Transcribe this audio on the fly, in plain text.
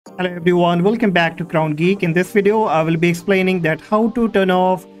Hello everyone, welcome back to Crown Geek. In this video, I will be explaining that how to turn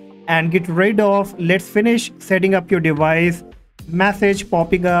off and get rid of "Let's finish setting up your device" message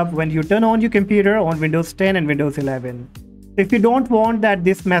popping up when you turn on your computer on Windows 10 and Windows 11. If you don't want that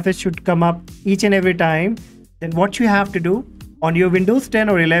this message should come up each and every time, then what you have to do, on your Windows 10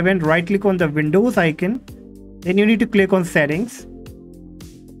 or 11, right click on the Windows icon, then you need to click on Settings,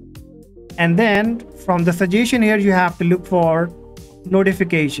 and then from the suggestion here you have to look for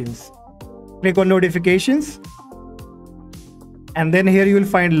Notifications. Click on Notifications, and then here you will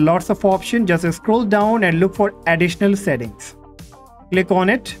find lots of options. Just scroll down and look for Additional Settings. Click on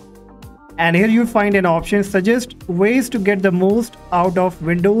it, and here you'll find an option Suggest ways to get the most out of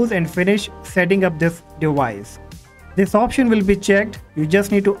Windows and finish setting up this device. This option will be checked. You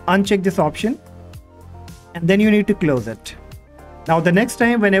just need to uncheck this option, and then you need to close it. Now the next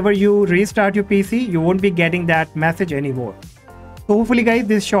time whenever you restart your PC, you won't be getting that message anymore. So hopefully guys,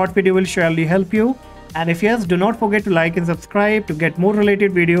 this short video will surely help you. And if yes, do not forget to like and subscribe to get more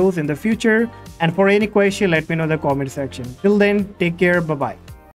related videos in the future. And for any question, let me know in the comment section. Till then, take care. Bye-bye.